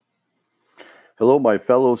Hello, my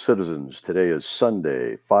fellow citizens. Today is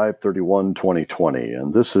Sunday, 5/31/2020,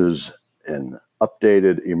 and this is an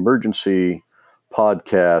updated emergency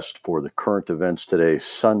podcast for the current events today,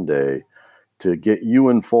 Sunday, to get you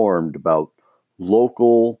informed about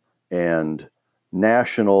local and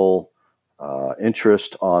national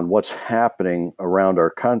interest on what's happening around our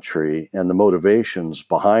country and the motivations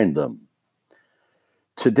behind them.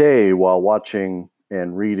 Today, while watching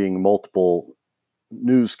and reading multiple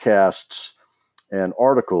newscasts and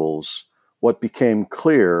articles, what became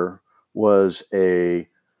clear was a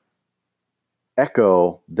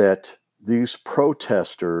echo that these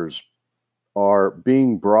protesters are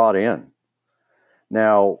being brought in.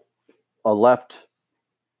 Now, a left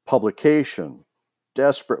publication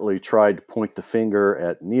desperately tried to point the finger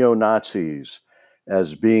at neo-Nazis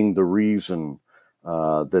as being the reason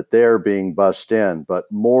that they're being bussed in,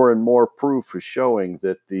 but more and more proof is showing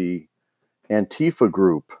that the Antifa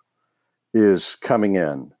group is coming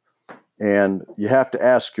in. And you have to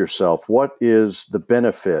ask yourself, what is the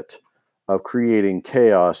benefit of creating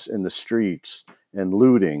chaos in the streets and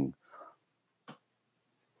looting?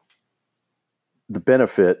 The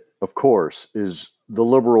benefit, of course, is the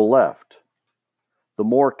liberal left. The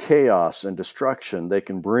more chaos and destruction they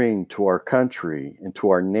can bring to our country and to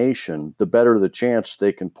our nation, the better the chance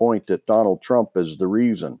they can point at Donald Trump as the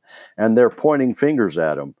reason. And they're pointing fingers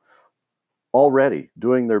at him already,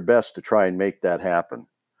 doing their best to try and make that happen.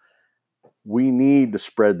 We need to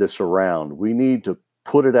spread this around. We need to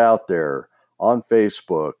put it out there on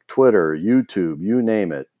Facebook, Twitter, YouTube, you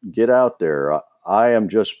name it. Get out there. I am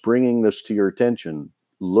just bringing this to your attention.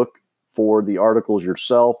 Look for the articles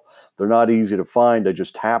yourself. They're not easy to find. I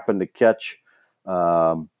just happened to catch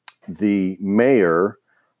the mayor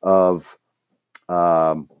of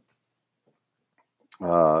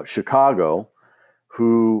Chicago,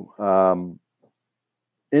 who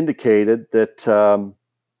indicated that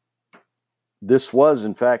this was,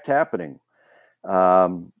 in fact, happening.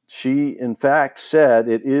 She, in fact, said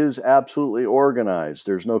it is absolutely organized.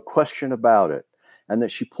 There's no question about it. And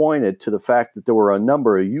that she pointed to the fact that there were a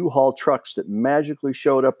number of U-Haul trucks that magically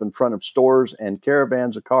showed up in front of stores and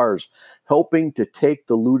caravans of cars, helping to take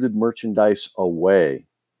the looted merchandise away.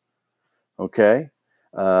 Okay?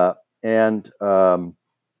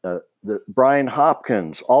 Brian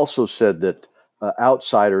Hopkins also said that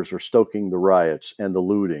outsiders are stoking the riots and the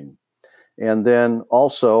looting. And then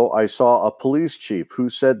also I saw a police chief who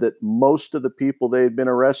said that most of the people they had been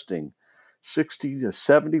arresting, 60 to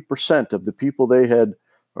 70% of the people they had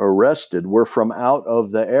arrested were from out of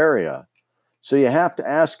the area. So you have to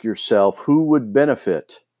ask yourself, who would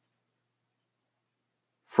benefit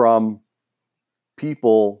from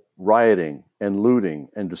people rioting and looting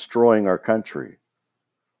and destroying our country?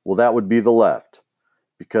 Well, that would be the left,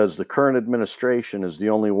 because the current administration is the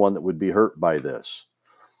only one that would be hurt by this.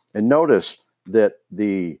 And notice that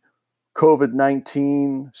the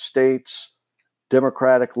COVID-19 states,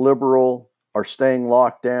 Democratic, liberal, are staying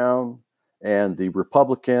locked down, and the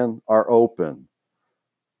Republican are open.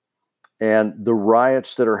 And the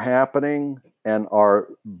riots that are happening and are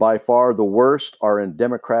by far the worst are in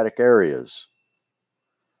Democratic areas.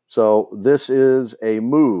 So this is a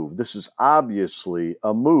move. This is obviously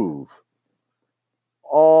a move.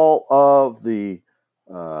 All of the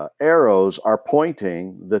arrows are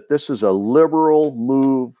pointing that this is a liberal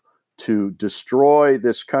move to destroy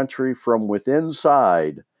this country from within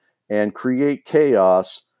inside and create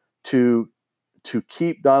chaos to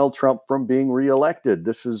keep Donald Trump from being reelected.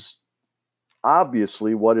 This is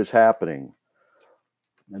obviously what is happening.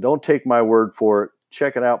 And don't take my word for it.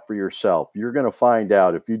 Check it out for yourself. You're going to find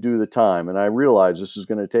out if you do the time. And I realize this is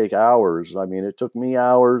going to take hours. I mean, it took me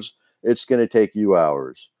hours. It's going to take you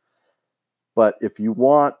hours. But if you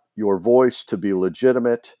want your voice to be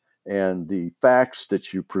legitimate and the facts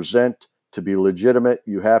that you present to be legitimate,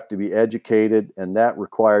 you have to be educated, and that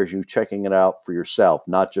requires you checking it out for yourself,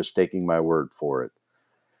 not just taking my word for it.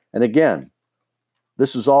 And again,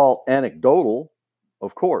 this is all anecdotal,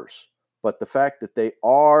 of course, but the fact that they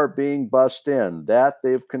are being bussed in, that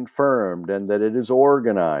they've confirmed, and that it is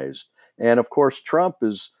organized. And of course, Trump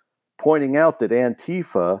is pointing out that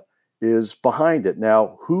Antifa is behind it.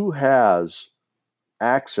 Now, who has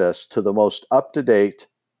access to the most up-to-date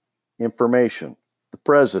information? The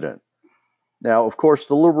president. Now, of course,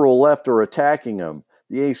 the liberal left are attacking him.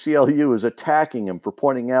 The ACLU is attacking him for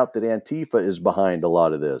pointing out that Antifa is behind a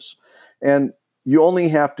lot of this. And you only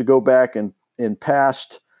have to go back in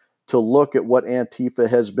past to look at what Antifa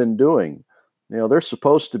has been doing. You know, they're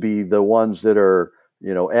supposed to be the ones that are,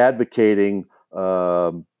 advocating,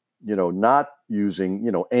 not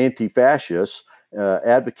using, anti-fascists,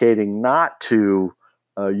 advocating not to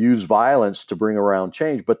use violence to bring around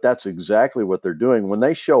change, but that's exactly what they're doing. When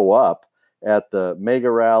they show up at the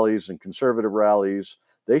mega rallies and conservative rallies,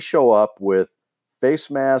 they show up with face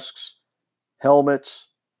masks, helmets,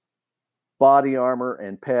 body armor,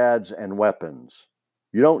 and pads and weapons.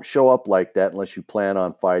 You don't show up like that unless you plan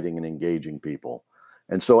on fighting and engaging people.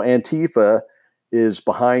 And so Antifa is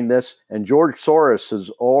behind this, and George Soros has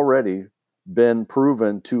already been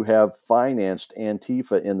proven to have financed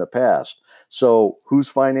Antifa in the past. So who's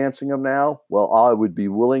financing them now? Well, I would be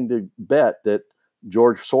willing to bet that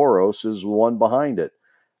George Soros is the one behind it.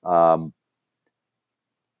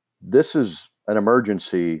 This is an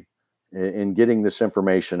emergency in getting this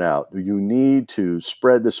information out. You need to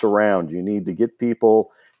spread this around. You need to get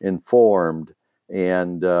people informed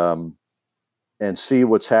and see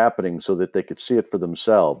what's happening so that they could see it for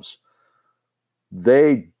themselves.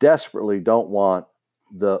 They desperately don't want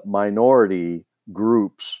the minority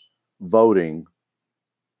groups voting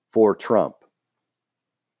for Trump.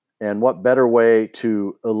 And what better way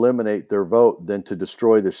to eliminate their vote than to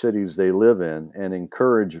destroy the cities they live in and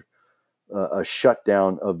encourage a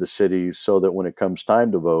shutdown of the cities so that when it comes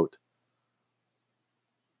time to vote,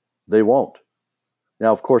 they won't.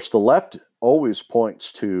 Now, of course, the left always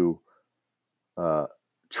points to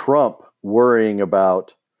Trump worrying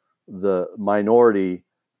about the minority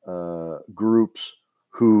groups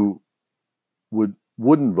who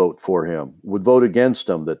wouldn't vote for him, would vote against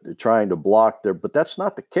him, that they're trying to block their, but that's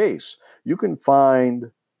not the case. You can find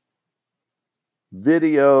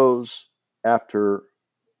videos after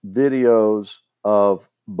videos of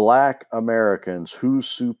Black Americans who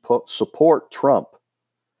support Trump.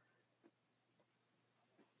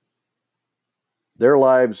 Their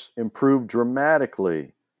lives improved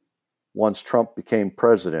dramatically once Trump became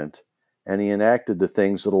president and he enacted the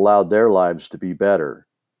things that allowed their lives to be better.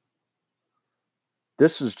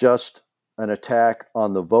 This is just an attack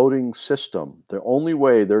on the voting system. The only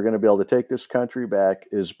way they're going to be able to take this country back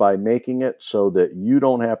is by making it so that you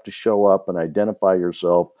don't have to show up and identify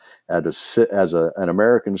yourself as an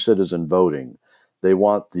American citizen voting. They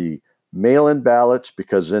want the mail-in ballots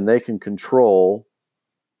because then they can control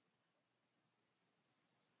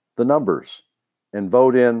the numbers and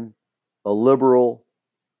vote in a liberal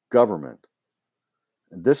government.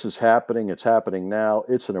 And this is happening. It's happening now.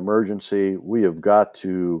 It's an emergency. We have got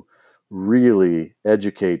to really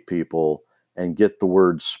educate people and get the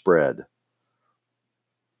word spread.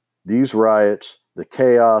 These riots, the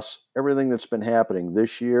chaos, everything that's been happening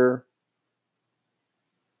this year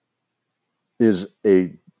is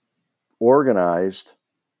a organized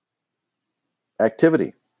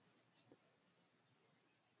activity.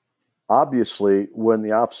 Obviously, when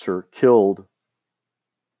the officer killed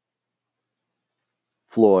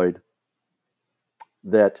Floyd,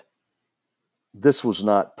 that this was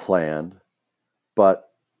not planned, but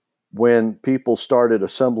when people started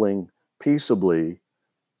assembling peaceably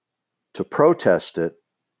to protest it,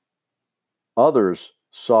 others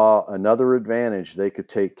saw another advantage they could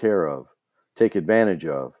take advantage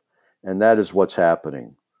of, and that is what's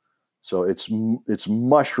happening. So it's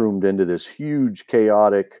mushroomed into this huge,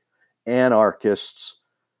 chaotic, anarchists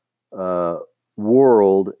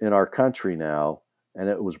world in our country now, and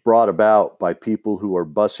it was brought about by people who are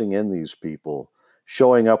bussing in these people,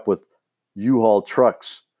 showing up with U-Haul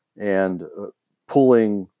trucks and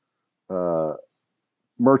pulling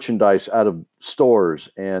merchandise out of stores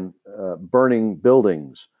and burning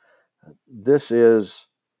buildings. This is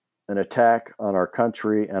an attack on our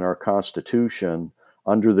country and our Constitution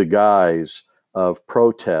under the guise of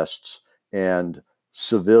protests and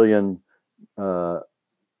civilian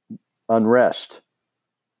unrest.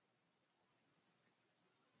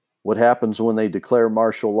 What happens when they declare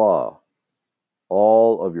martial law?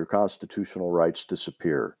 All of your constitutional rights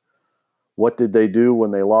disappear. What did they do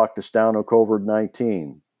when they locked us down on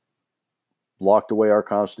COVID-19? Locked away our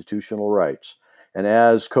constitutional rights. And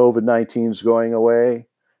as COVID-19 is going away,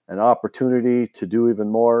 an opportunity to do even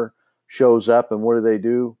more shows up, and what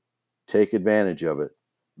do? Take advantage of it.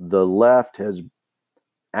 The left has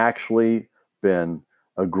actually been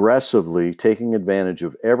aggressively taking advantage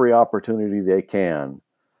of every opportunity they can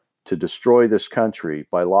to destroy this country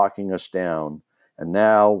by locking us down. And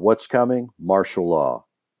now what's coming? Martial law.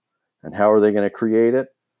 And how are they going to create it?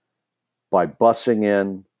 By bussing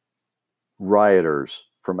in rioters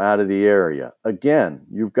from out of the area. Again,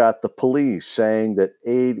 you've got the police saying that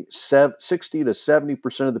 60 to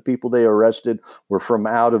 70% of the people they arrested were from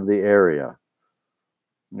out of the area.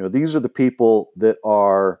 You know, these are the people that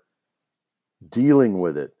are dealing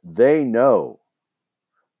with it. They know.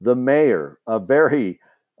 The mayor, a very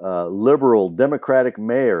liberal Democratic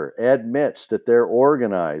mayor admits that they're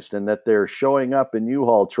organized and that they're showing up in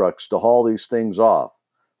U-Haul trucks to haul these things off.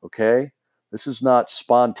 Okay? This is not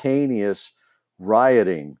spontaneous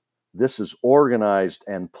rioting. This is organized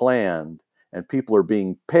and planned, and people are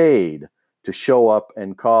being paid to show up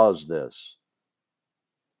and cause this.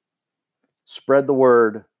 Spread the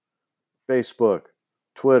word. Facebook,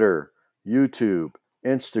 Twitter, YouTube,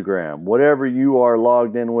 Instagram, whatever you are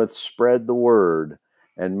logged in with, spread the word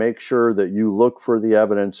and make sure that you look for the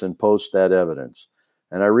evidence and post that evidence.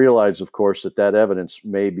 And I realize, of course, that evidence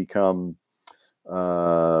may become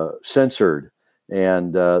censored,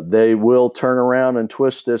 and they will turn around and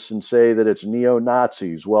twist this and say that it's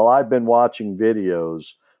neo-Nazis. Well, I've been watching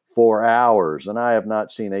videos for hours, and I have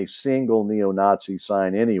not seen a single neo-Nazi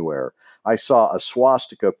sign anywhere. I saw a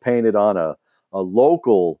swastika painted on a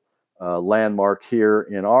local landmark here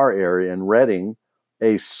in our area in Reading.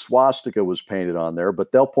 A swastika was painted on there,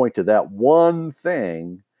 but they'll point to that one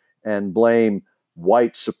thing and blame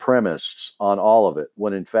white supremacists on all of it,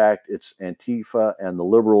 when in fact it's Antifa and the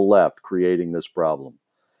liberal left creating this problem.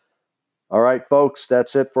 All right, folks,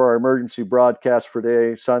 that's it for our emergency broadcast for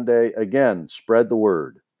today, Sunday. Again, spread the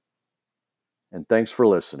word. And thanks for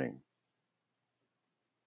listening.